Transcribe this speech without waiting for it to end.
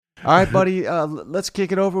All right, buddy. Let's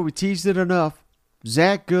kick it over. We teased it enough.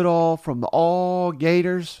 Zach Goodall from the All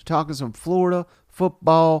Gators, talking some Florida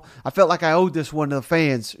football. I felt like I owed this one to the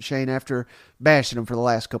fans, Shane, after bashing them for the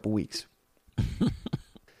last couple weeks.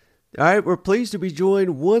 All right, we're pleased to be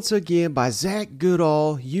joined once again by Zach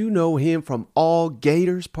Goodall. You know him from All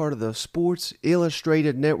Gators, part of the Sports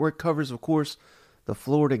Illustrated Network. Covers, of course, the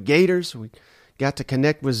Florida Gators. We got to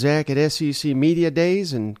connect with Zach at SEC Media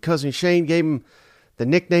Days, and Cousin Shane gave him the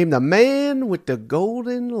nickname the man with the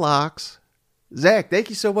golden locks. Zach, thank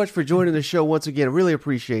you so much for joining the show once again. I really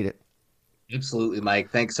appreciate it. Absolutely, Mike.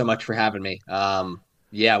 Thanks so much for having me.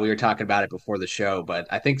 Yeah, we were talking about it before the show, but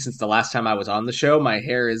I think since the last time I was on the show, my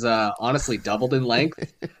hair is honestly doubled in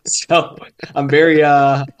length. So I'm very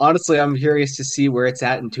honestly, I'm curious to see where it's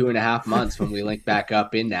at in 2.5 months when we link back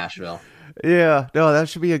up in Nashville. Yeah, no, that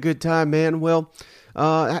should be a good time, man. Well,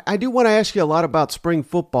 I do want to ask you a lot about spring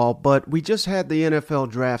football, but we just had the NFL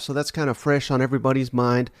draft, so that's kind of fresh on everybody's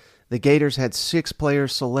mind. The Gators had 6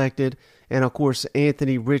 players selected, and of course,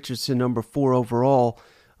 Anthony Richardson, number 4 overall.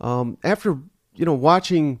 After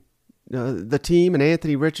watching the team and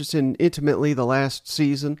Anthony Richardson intimately the last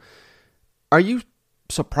season, are you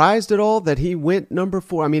surprised at all that he went number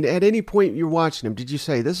 4? I mean, at any point you're watching him, did you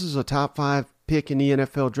say this is a top 5 pick in the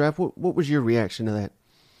NFL draft? What was your reaction to that?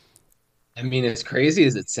 I mean, as crazy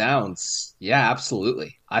as it sounds, yeah,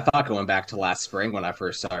 absolutely. I thought going back to last spring when I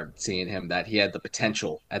first started seeing him that he had the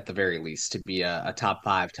potential, at the very least, to be a top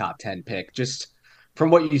five, top 10 pick. Just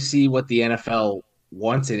from what you see, what the NFL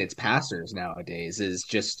wants in its passers nowadays is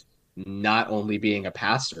just not only being a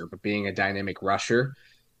passer, but being a dynamic rusher,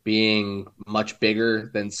 being much bigger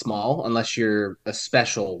than small, unless you're a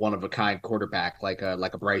special, one of a kind quarterback like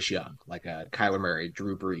a Bryce Young, like a Kyler Murray,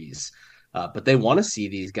 Drew Brees. But they want to see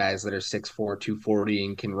these guys that are 6'4", 240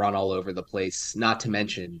 and can run all over the place, not to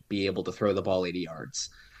mention be able to throw the ball 80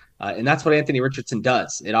 yards. And that's what Anthony Richardson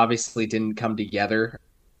does. It obviously didn't come together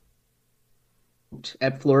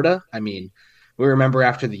at Florida. I mean, we remember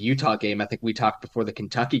after the Utah game, I think we talked before the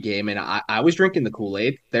Kentucky game, and I was drinking the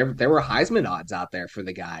Kool-Aid. There were Heisman odds out there for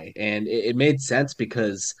the guy, and it made sense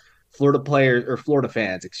because Florida players or Florida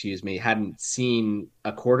fans, excuse me, hadn't seen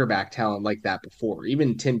a quarterback talent like that before.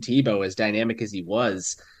 Even Tim Tebow, as dynamic as he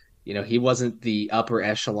was, he wasn't the upper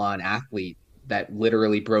echelon athlete that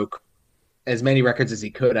literally broke as many records as he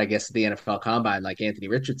could, I guess, at the NFL Combine, like Anthony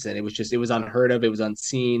Richardson. It was unheard of. It was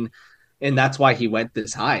unseen. And that's why he went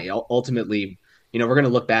this high. Ultimately, we're going to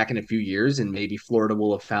look back in a few years and maybe Florida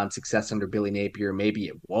will have found success under Billy Napier. Maybe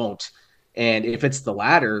it won't. And if it's the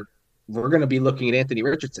latter, we're going to be looking at Anthony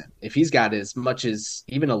Richardson. If he's got as much as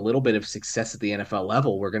even a little bit of success at the NFL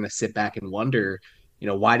level, we're going to sit back and wonder,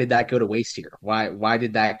 why did that go to waste here? Why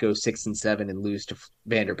did that go 6-7 and lose to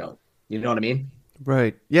Vanderbilt? You know what I mean?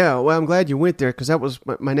 Right. Yeah. Well, I'm glad you went there because that was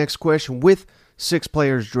my next question. With 6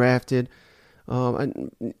 players drafted,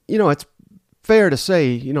 and, it's fair to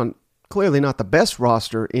say, clearly not the best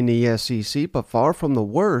roster in the SEC, but far from the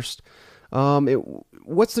worst.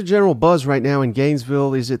 What's the general buzz right now in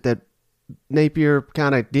Gainesville? Is it that Napier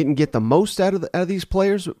kind of didn't get the most out of these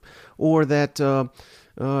players, or that I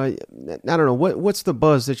don't know what's the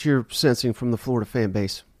buzz that you're sensing from the Florida fan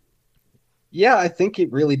base? Yeah, I think it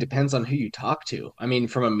really depends on who you talk to. I mean,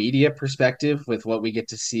 from a media perspective, with what we get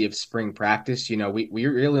to see of spring practice, we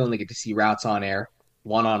really only get to see routes on air,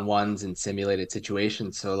 one-on-ones, and simulated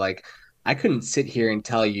situations. So, like, I couldn't sit here and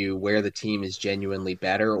tell you where the team is genuinely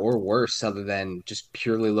better or worse, other than just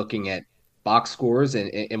purely looking at box scores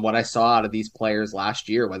and what I saw out of these players last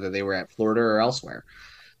year, whether they were at Florida or elsewhere.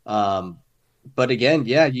 Um, but again,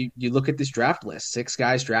 yeah, you look at this draft list, 6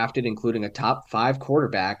 guys drafted, including a top 5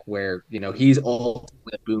 quarterback, where he's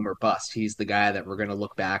ultimately a boom or bust. He's the guy that we're going to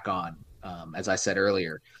look back on, as I said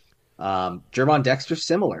earlier. Jervon Dexter,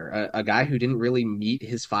 similar, a guy who didn't really meet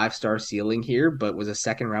his 5-star ceiling here, but was a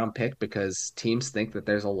second round pick because teams think that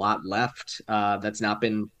there's a lot left that's not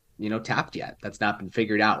been tapped yet, that's not been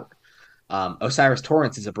figured out. Osiris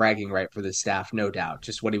Torrance is a bragging right for the staff, no doubt.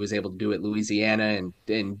 Just what he was able to do at Louisiana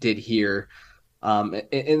and did here.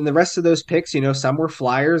 And the rest of those picks, some were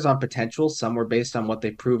flyers on potential, some were based on what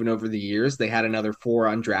they've proven over the years. They had another 4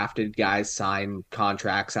 undrafted guys sign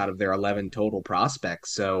contracts out of their 11 total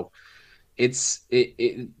prospects. So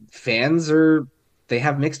fans are they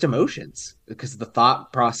have mixed emotions because the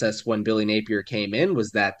thought process when Billy Napier came in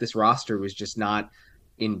was that this roster was just not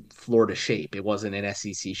in Florida shape. It wasn't in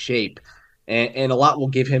SEC shape. And a lot will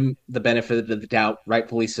give him the benefit of the doubt,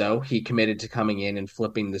 rightfully so. He committed to coming in and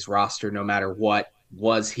flipping this roster no matter what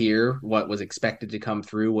was here, what was expected to come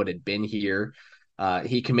through, what had been here.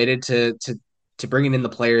 He committed to bringing in the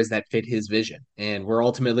players that fit his vision. And we're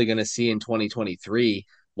ultimately going to see in 2023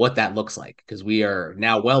 what that looks like because we are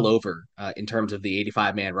now well over in terms of the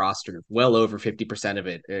 85-man roster, well over 50% of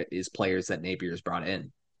it is players that Napier's brought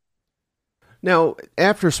in. Now,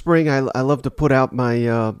 after spring, I love to put out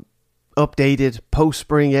my updated post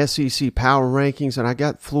spring SEC power rankings, and I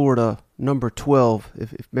got Florida number 12,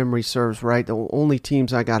 if memory serves right. The only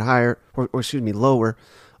teams I got higher, or excuse me, lower,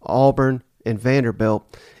 Auburn and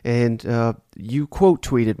Vanderbilt. And you quote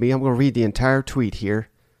tweeted me. I'm going to read the entire tweet here.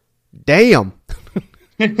 Damn.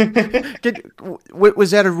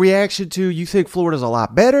 Was that a reaction to you think Florida's a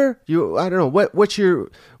lot better? I don't know. What's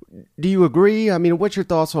your do you agree? I mean, what's your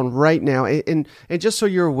thoughts on right now? And just so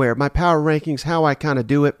you're aware, my power rankings, how I kind of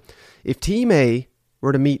do it. If Team A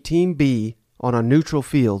were to meet Team B on a neutral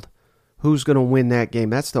field, who's going to win that game?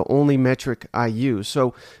 That's the only metric I use.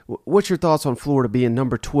 So, what's your thoughts on Florida being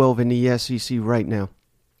number 12 in the SEC right now?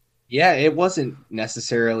 Yeah, it wasn't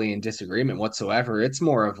necessarily in disagreement whatsoever. It's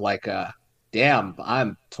more of like a damn,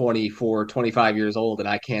 I'm 24, 25 years old, and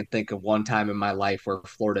I can't think of one time in my life where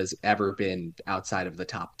Florida's ever been outside of the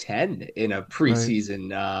top 10 in a Right.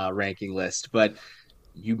 preseason ranking list. But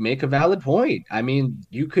you make a valid point. I mean,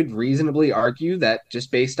 you could reasonably argue that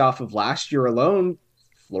just based off of last year alone,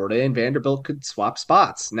 Florida and Vanderbilt could swap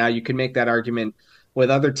spots. Now, you can make that argument with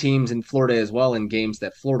other teams in Florida as well in games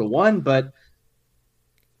that Florida won, but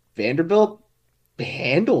Vanderbilt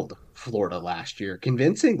handled Florida last year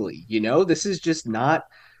convincingly. This is just not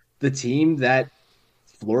the team that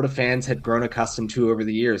Florida fans had grown accustomed to over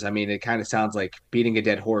the years. I mean, it kind of sounds like beating a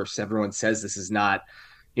dead horse. Everyone says this is not,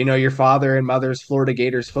 your father and mother's Florida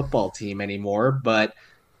Gators football team anymore, but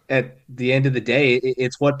at the end of the day,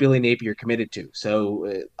 it's what Billy Napier committed to.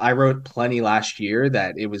 So I wrote plenty last year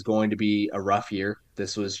that it was going to be a rough year.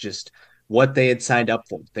 This was just what they had signed up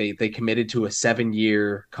for. They committed to a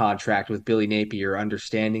 7-year contract with Billy Napier,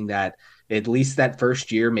 understanding that at least that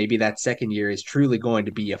first year, maybe that second year, is truly going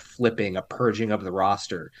to be a flipping, a purging of the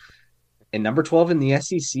roster. And number 12 in the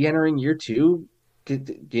SEC entering year two,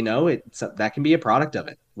 that can be a product of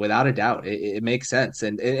it without a doubt. It makes sense.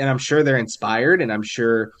 And I'm sure they're inspired, and I'm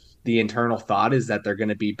sure the internal thought is that they're going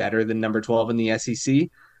to be better than number 12 in the SEC.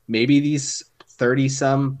 Maybe these 30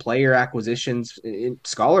 some player acquisitions,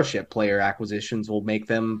 scholarship player acquisitions, will make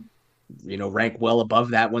them, rank well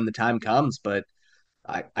above that when the time comes. But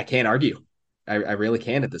I can't argue. I really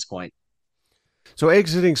can't at this point. So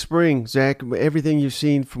exiting spring, Zach, everything you've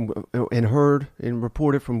seen from and heard and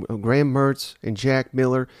reported from Graham Mertz and Jack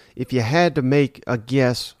Miller, if you had to make a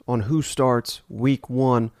guess on who starts week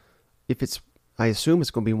one, if it's, I assume it's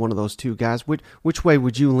going to be one of those two guys. Which way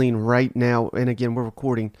would you lean right now? And again, we're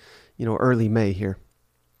recording, early May here.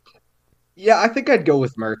 Yeah, I think I'd go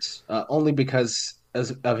with Mertz, only because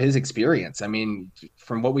of his experience. I mean,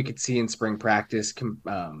 from what we could see in spring practice,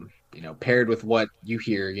 paired with what you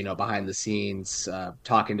hear, behind the scenes,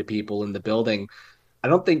 talking to people in the building, I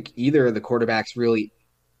don't think either of the quarterbacks really,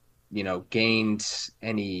 gained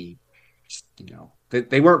any,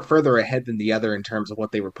 they weren't further ahead than the other in terms of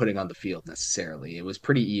what they were putting on the field necessarily. It was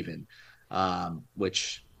pretty even,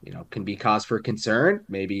 which, can be cause for concern.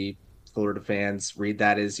 Maybe Florida fans read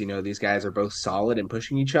that as, these guys are both solid and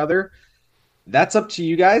pushing each other. That's up to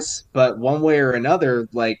you guys, but one way or another,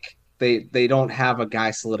 like they don't have a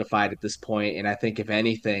guy solidified at this point, and I think if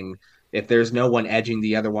anything, if there's no one edging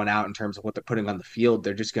the other one out in terms of what they're putting on the field,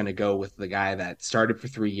 they're just going to go with the guy that started for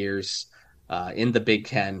 3 years in the Big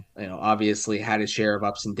Ten. Obviously had his share of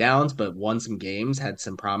ups and downs, but won some games, had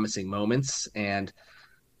some promising moments, and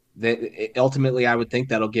that ultimately I would think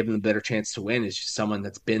that'll give him a better chance to win is just someone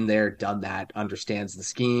that's been there, done that, understands the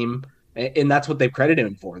scheme. And that's what they've credited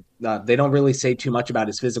him for. They don't really say too much about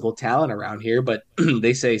his physical talent around here, but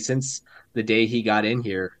they say since the day he got in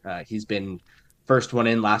here, he's been first one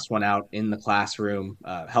in, last one out in the classroom,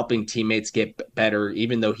 helping teammates get better.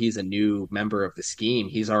 Even though he's a new member of the scheme,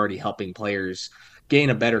 he's already helping players gain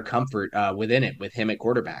a better comfort within it with him at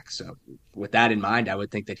quarterback. So, with that in mind, I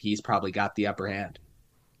would think that he's probably got the upper hand.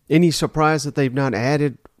 Any surprise that they've not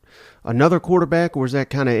added another quarterback, or is that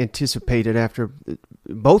kind of anticipated after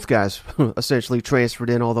both guys essentially transferred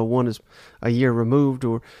in, although one is a year removed,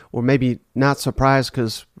 or maybe not surprised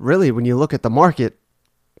because really when you look at the market,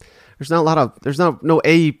 there's not no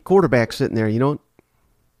A quarterback sitting there,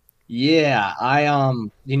 Yeah,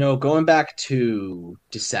 going back to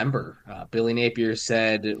December, Billy Napier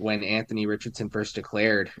said when Anthony Richardson first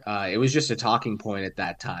declared, it was just a talking point at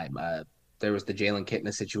that time. There was the Jalen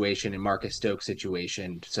Kitna situation and Marcus Stokes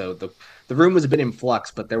situation, so the room was a bit in flux,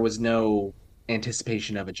 but there was no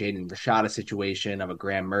anticipation of a Jaden Rashada situation, of a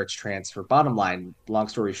Graham Mertz transfer. Bottom line, long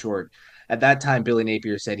story short, at that time, Billy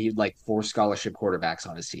Napier said he'd like 4 scholarship quarterbacks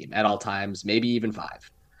on his team at all times, maybe even 5.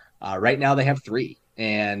 Right now, they have 3.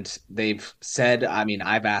 And they've said, I mean,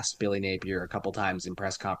 I've asked Billy Napier a couple times in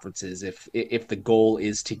press conferences if the goal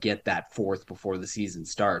is to get that fourth before the season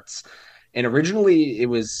starts. And originally it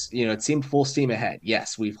was, it seemed full steam ahead.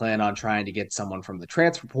 Yes, we plan on trying to get someone from the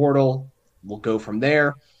transfer portal. We'll go from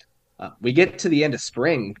there. We get to the end of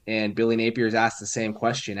spring, and Billy Napier's asked the same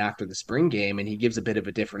question after the spring game, and he gives a bit of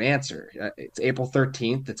a different answer. It's April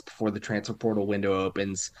 13th. It's before the transfer portal window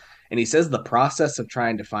opens. And he says the process of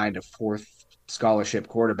trying to find a fourth scholarship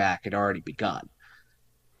quarterback had already begun.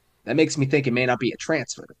 That makes me think it may not be a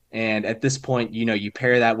transfer. And at this point, you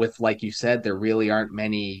pair that with, like you said, there really aren't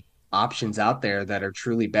many options out there that are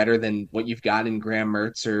truly better than what you've got in Graham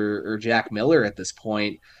Mertz or Jack Miller at this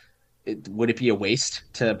point. Would it be a waste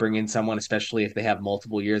to bring in someone, especially if they have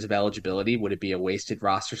multiple years of eligibility? Would it be a wasted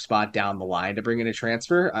roster spot down the line to bring in a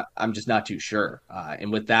transfer? I'm just not too sure.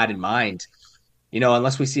 And with that in mind,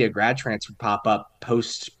 unless we see a grad transfer pop up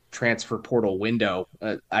post transfer portal window,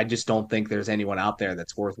 I just don't think there's anyone out there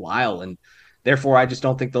that's worthwhile. And therefore, I just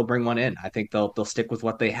don't think they'll bring one in. I think they'll stick with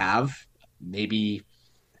what they have. Maybe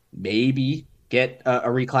get a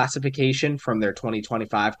reclassification from their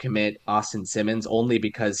 2025 commit Austin Simmons only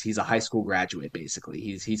because he's a high school graduate. Basically,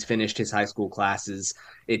 he's finished his high school classes.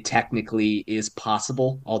 It technically is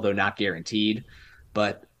possible, although not guaranteed.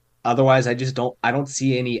 But otherwise, I don't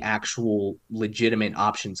see any actual legitimate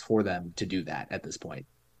options for them to do that at this point.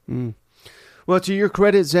 Mm. Well, to your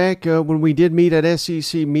credit, Zach, when we did meet at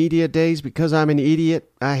SEC Media Days, because I'm an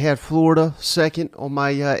idiot, I had Florida second on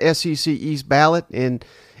my SEC East ballot, and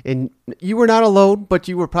you were not alone, but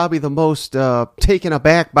you were probably the most taken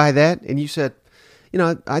aback by that. And you said,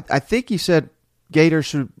 I think you said Gators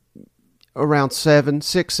should around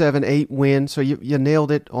 6, 7, 8 win. So you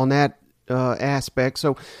nailed it on that aspect.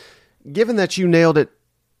 So given that you nailed it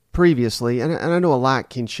previously, and I know a lot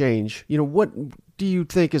can change, what do you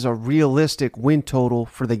think is a realistic win total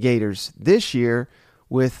for the Gators this year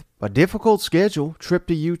with a difficult schedule, trip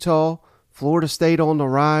to Utah, Florida State on the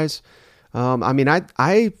rise?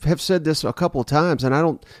 I have said this a couple of times, and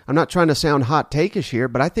I'm not trying to sound hot take-ish here,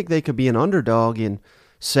 but I think they could be an underdog in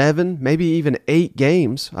 7, maybe even 8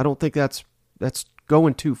 games. I don't think that's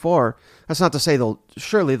going too far. That's not to say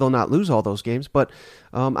they'll not lose all those games, but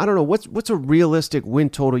I don't know what's a realistic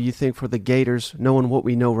win total you think for the Gators, knowing what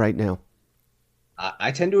we know right now.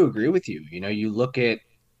 I tend to agree with you. You look at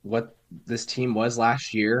what this team was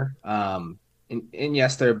last year. And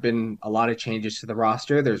yes, there have been a lot of changes to the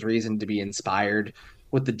roster. There's reason to be inspired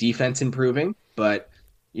with the defense improving, but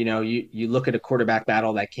you look at a quarterback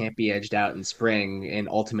battle that can't be edged out in spring, and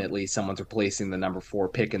ultimately someone's replacing the number 4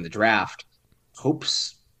 pick in the draft.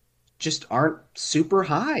 Hopes just aren't super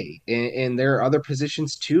high. And there are other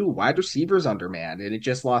positions too. Wide receivers undermanned, and it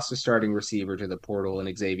just lost a starting receiver to the portal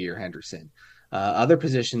and Xavier Henderson. Other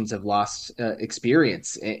positions have lost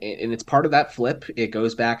experience, and it's part of that flip. It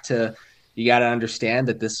goes back to you got to understand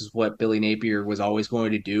that this is what Billy Napier was always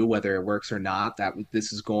going to do, whether it works or not, that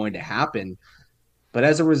this is going to happen. But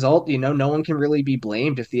as a result, no one can really be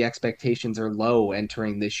blamed if the expectations are low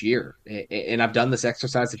entering this year. And I've done this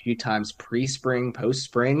exercise a few times pre-spring,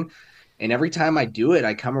 post-spring, and every time I do it,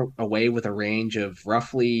 I come away with a range of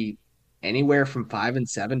roughly anywhere from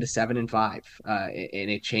 5-7 to 7-5. And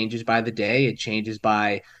it changes by the day. It changes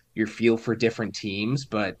by your feel for different teams.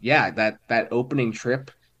 But yeah, that opening trip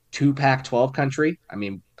to Pac-12 country. I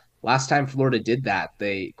mean, last time Florida did that,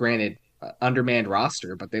 they granted undermanned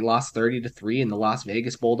roster, but they lost 30-3 in the Las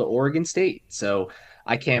Vegas Bowl to Oregon State. So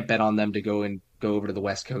I can't bet on them to go over to the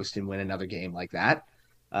West Coast and win another game like that.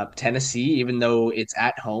 Tennessee, even though it's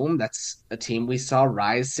at home, that's a team we saw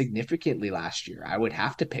rise significantly last year. I would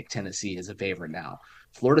have to pick Tennessee as a favorite now.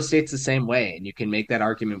 Florida State's the same way, and you can make that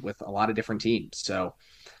argument with a lot of different teams. So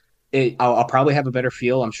I'll probably have a better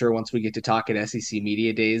feel, I'm sure, once we get to talk at SEC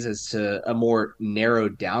Media Days as to a more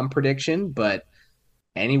narrowed down prediction. But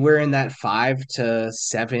anywhere in that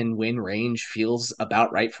 5-7 win range feels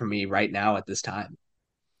about right for me right now at this time.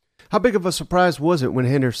 How big of a surprise was it when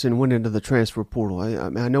Henderson went into the transfer portal?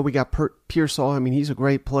 I know we got Pearsall. I mean, he's a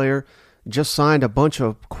great player. Just signed a bunch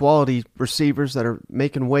of quality receivers that are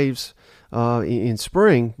making waves in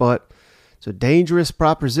spring, but it's a dangerous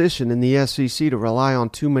proposition in the SEC to rely on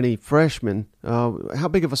too many freshmen. How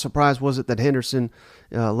big of a surprise was it that Henderson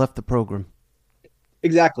left the program?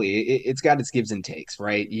 Exactly. It's got its gives and takes,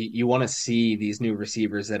 right? You want to see these new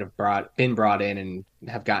receivers that have been brought in and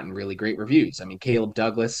have gotten really great reviews. I mean, Caleb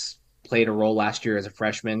Douglas played a role last year as a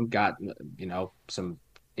freshman, got some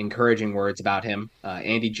encouraging words about him.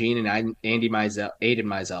 Andy Jean and Aiden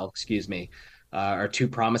Mizell, excuse me, are two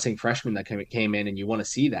promising freshmen that came in, and you want to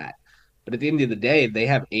see that. But at the end of the day, they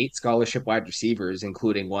have 8 scholarship wide receivers,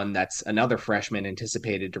 including one that's another freshman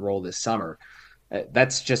anticipated to roll this summer.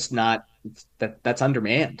 That's just not that's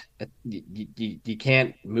undermanned. You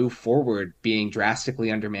can't move forward being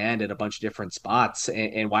drastically undermanned at a bunch of different spots,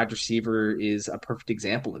 and wide receiver is a perfect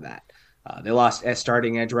example of that. They lost as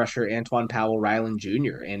starting edge rusher Antoine Powell Ryland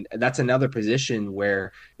Jr., and that's another position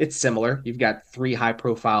where it's similar. You've got 3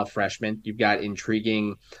 high-profile freshmen. You've got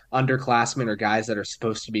intriguing underclassmen or guys that are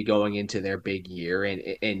supposed to be going into their big year,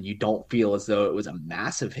 and you don't feel as though it was a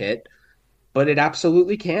massive hit, but it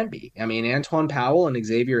absolutely can be. I mean, Antoine Powell and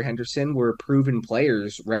Xavier Henderson were proven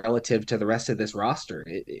players relative to the rest of this roster.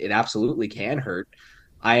 It absolutely can hurt.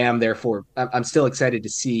 I am therefore I'm still excited to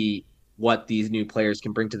see what these new players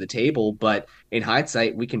can bring to the table, but in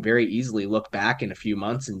hindsight, we can very easily look back in a few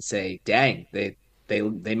months and say, "Dang, they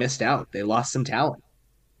missed out. They lost some talent."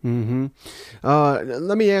 Mm-hmm.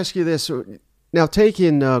 Let me ask you this. Now,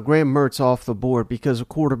 taking Graham Mertz off the board because a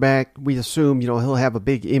quarterback, we assume, he'll have a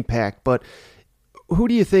big impact. But who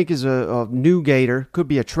do you think is a new Gator? Could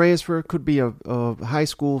be a transfer, could be a high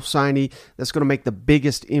school signee that's going to make the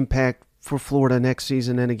biggest impact for Florida next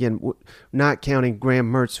season. And again, not counting Graham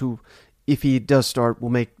Mertz, who, if he does start, will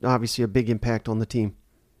make obviously a big impact on the team.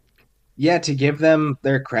 Yeah, to give them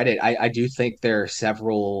their credit, I do think there are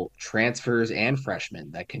several transfers and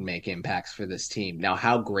freshmen that can make impacts for this team. Now,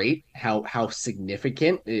 how great, how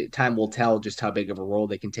significant, time will tell just how big of a role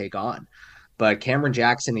they can take on. But Cameron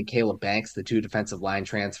Jackson and Caleb Banks, the 2 defensive line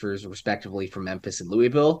transfers, respectively from Memphis and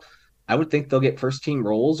Louisville, I would think they'll get first team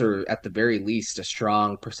roles or at the very least a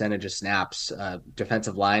strong percentage of snaps.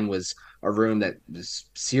 Defensive line was a room that was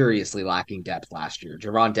seriously lacking depth last year.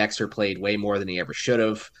 Javon Dexter played way more than he ever should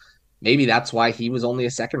have. Maybe that's why he was only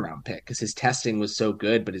a second round pick because his testing was so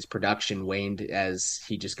good, but his production waned as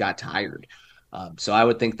he just got tired. So I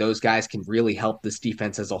would think those guys can really help this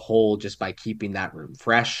defense as a whole just by keeping that room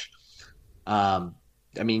fresh. Um,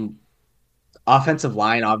 I mean, offensive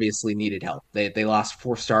line obviously needed help. They lost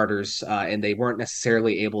 4 starters, and they weren't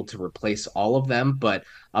necessarily able to replace all of them. But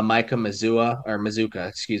Micah Mazuka,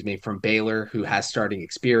 excuse me, from Baylor, who has starting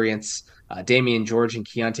experience. Damian George and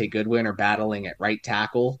Keontae Goodwin are battling at right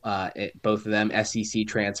tackle. Both of them SEC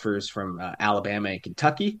transfers from Alabama and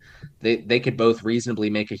Kentucky. They could both reasonably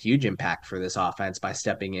make a huge impact for this offense by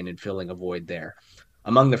stepping in and filling a void there.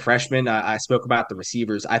 Among the freshmen, I spoke about the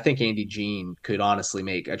receivers. I think Andy Jean could honestly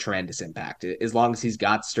make a tremendous impact as long as he's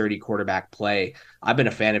got sturdy quarterback play. I've been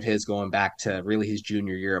a fan of his going back to really his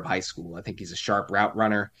junior year of high school. I think he's a sharp route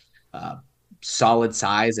runner, uh, solid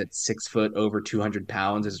size at 6 foot, over 200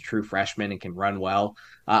 pounds as a true freshman and can run well.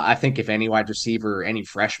 I think if any wide receiver or any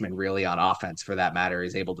freshman really on offense for that matter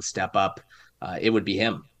is able to step up, it would be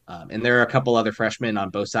him. And there are a couple other freshmen on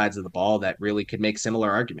both sides of the ball that really could make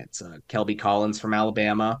similar arguments. Kelby Collins from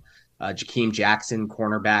Alabama, Jakeem Jackson,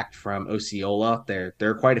 cornerback from Osceola. There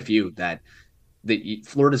are quite a few that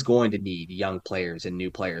Florida's going to need young players and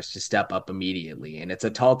new players to step up immediately. And it's a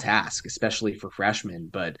tall task, especially for freshmen.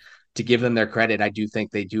 But to give them their credit, I do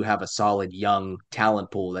think they do have a solid young talent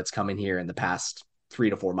pool that's come in here in the past 3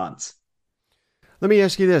 to 4 months. Let me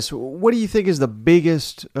ask you this. What do you think is the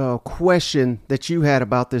biggest question that you had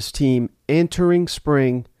about this team entering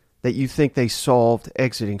spring that you think they solved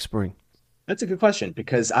exiting spring? That's a good question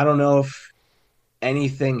because I don't know if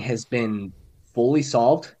anything has been fully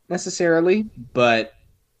solved necessarily, but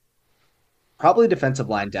probably defensive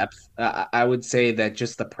line depth. I would say that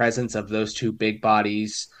just the presence of those 2 big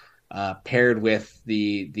bodies, paired with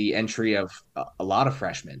the entry of a lot of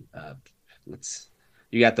freshmen. Let's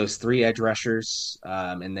You got those 3 edge rushers,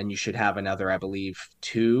 and then you should have another, I believe,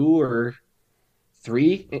 2 or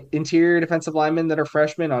 3 interior defensive linemen that are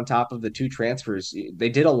freshmen on top of the 2 transfers. They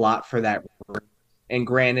did a lot for that. And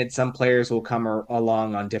granted, some players will come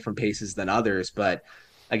along on different paces than others, but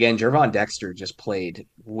again, Jervon Dexter just played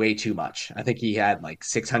way too much. I think he had like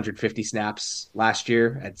 650 snaps last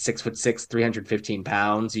year at 6'6", 315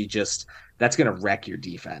 pounds. That's going to wreck your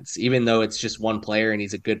defense. Even though it's just one player and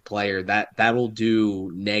he's a good player, that will do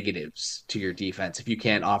negatives to your defense if you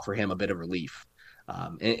can't offer him a bit of relief.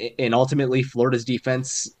 And ultimately, Florida's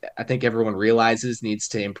defense, I think everyone realizes, needs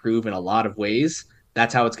to improve in a lot of ways.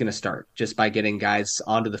 That's how it's going to start, just by getting guys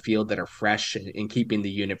onto the field that are fresh and keeping the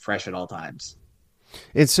unit fresh at all times.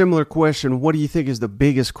 And similar question, what do you think is the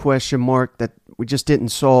biggest question mark that we just didn't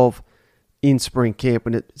solve in spring camp?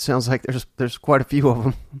 And it sounds like there's quite a few of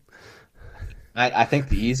them. I think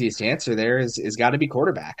the easiest answer there is got to be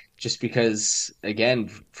quarterback, just because again,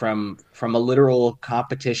 from a literal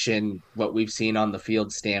competition, what we've seen on the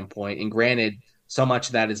field standpoint, and granted, so much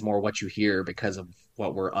of that is more what you hear because of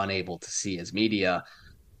what we're unable to see as media.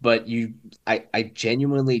 but I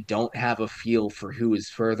genuinely don't have a feel for who is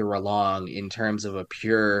further along in terms of a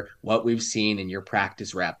pure what we've seen in your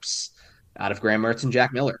practice reps out of Graham Mertz and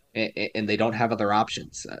Jack Miller, and they don't have other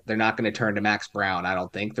options. They're not going to turn to Max Brown, I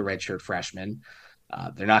don't think, the redshirt freshman.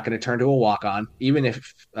 They're not going to turn to a walk on, even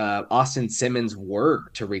if Austin Simmons were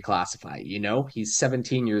to reclassify. He's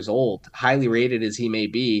 17 years old, highly rated as he may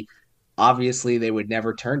be. Obviously, they would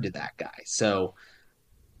never turn to that guy. So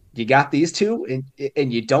you got these two,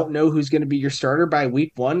 and you don't know who's going to be your starter by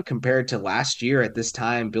week one compared to last year at this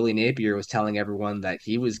time. Billy Napier was telling everyone that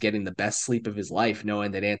he was getting the best sleep of his life,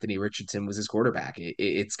 knowing that Anthony Richardson was his quarterback.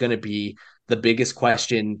 It's going to be the biggest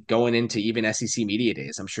question going into even SEC media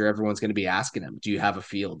days. I'm sure everyone's going to be asking him, do you have a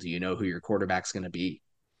feel? Do you know who your quarterback's going to be?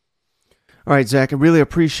 All right, Zach, I really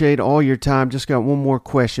appreciate all your time. Just got one more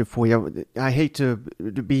question for you. I hate to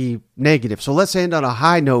be negative, so let's end on a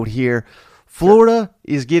high note here. Florida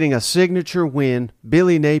is getting a signature win.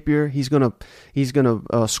 Billy Napier, he's gonna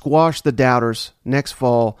squash the doubters next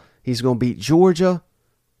fall. He's gonna beat Georgia,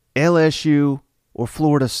 LSU, or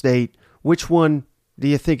Florida State. Which one do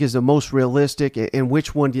you think is the most realistic, and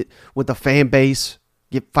which one would the fan base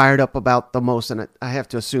get fired up about the most? And I have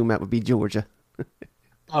to assume that would be Georgia.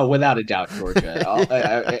 Oh, without a doubt, Georgia.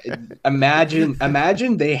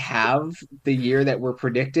 Imagine they have the year that we're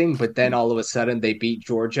predicting, but then all of a sudden they beat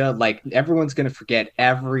Georgia. Like everyone's going to forget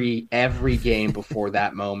every game before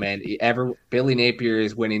that moment. Billy Napier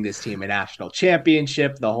is winning this team a national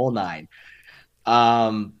championship, the whole nine.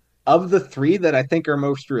 Of the three that I think are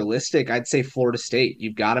most realistic, I'd say Florida State.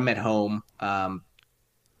 You've got them at home.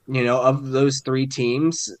 Of those three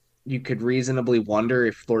teams, you could reasonably wonder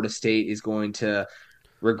if Florida State is going to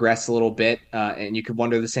regress a little bit. And you could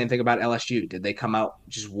wonder the same thing about LSU. Did they come out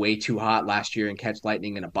just way too hot last year and catch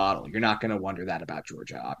lightning in a bottle? You're not going to wonder that about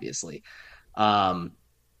Georgia, obviously. And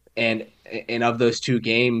of those two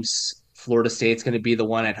games, Florida State's going to be the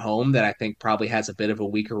one at home that I think probably has a bit of a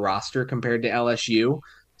weaker roster compared to LSU.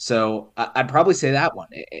 So I'd probably say that one.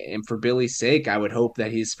 And for Billy's sake, I would hope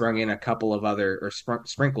that he's sprinkled in a couple of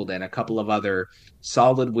other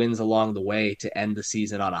solid wins along the way to end the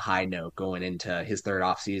season on a high note going into his third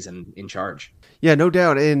offseason in charge. Yeah, no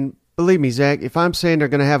doubt. And believe me, Zach, if I'm saying they're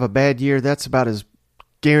going to have a bad year, that's about as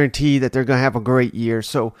guaranteed that they're going to have a great year.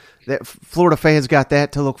 So that Florida fans got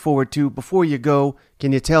that to look forward to. Before you go,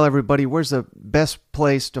 can you tell everybody where's the best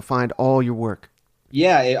place to find all your work?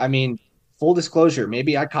 Yeah, I mean, full disclosure,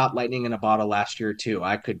 maybe I caught lightning in a bottle last year too.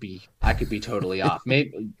 I could be totally off.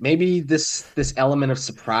 Maybe this element of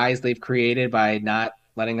surprise they've created by not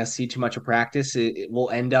letting us see too much of practice, it will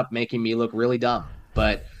end up making me look really dumb.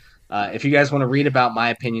 But if you guys want to read about my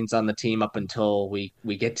opinions on the team up until we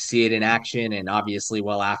get to see it in action, and obviously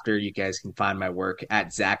well after, you guys can find my work at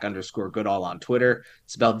Zach_Goodall on Twitter,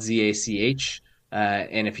 spelled ZACH.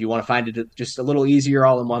 And if you want to find it just a little easier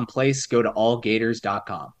all in one place, go to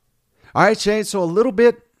allgators.com. All right, Shane, so a little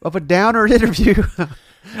bit of a downer interview.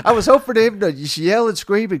 I was hoping for him to yell and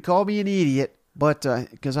scream and call me an idiot, but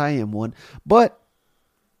because I am one. But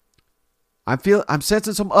I'm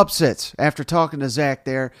sensing some upsets after talking to Zach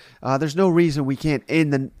there. There's no reason we can't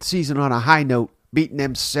end the season on a high note, beating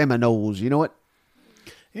them Seminoles. You know what?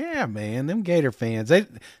 Yeah, man, them Gator fans, they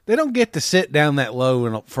don't get to sit down that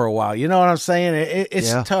low for a while. You know what I'm saying?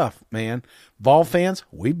 It's tough, man. Vol fans,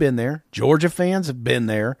 we've been there. Georgia fans have been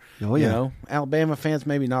there. Oh, yeah. You know, Alabama fans,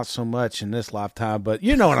 maybe not so much in this lifetime, but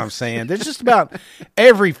you know what I'm saying. There's just about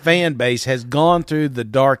every fan base has gone through the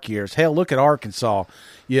dark years. Hell, look at Arkansas.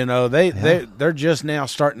 You know, they're just now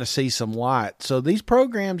starting to see some light. So these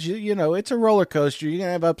programs, you know, it's a roller coaster. You're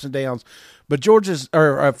gonna have ups and downs, but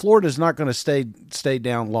Florida's not going to stay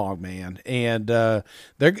down long, man. And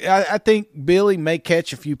I think Billy may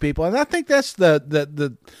catch a few people, and I think that's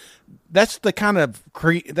that's kind of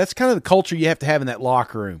the culture you have to have in that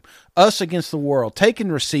locker room. Us against the world,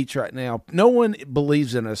 taking receipts right now. No one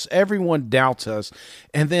believes in us. Everyone doubts us.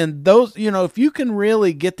 And then those, you know, if you can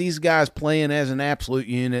really get these guys playing as an absolute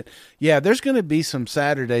unit, yeah, there's going to be some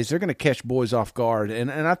Saturdays. They're going to catch boys off guard.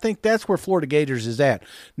 And I think that's where Florida Gators is at.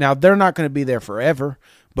 Now, they're not going to be there forever,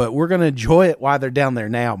 but we're going to enjoy it while they're down there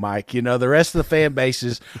now, Mike. You know, the rest of the fan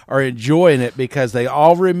bases are enjoying it because they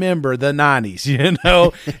all remember the 90s, you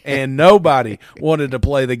know, and nobody wanted to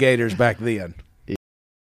play the Gators back then.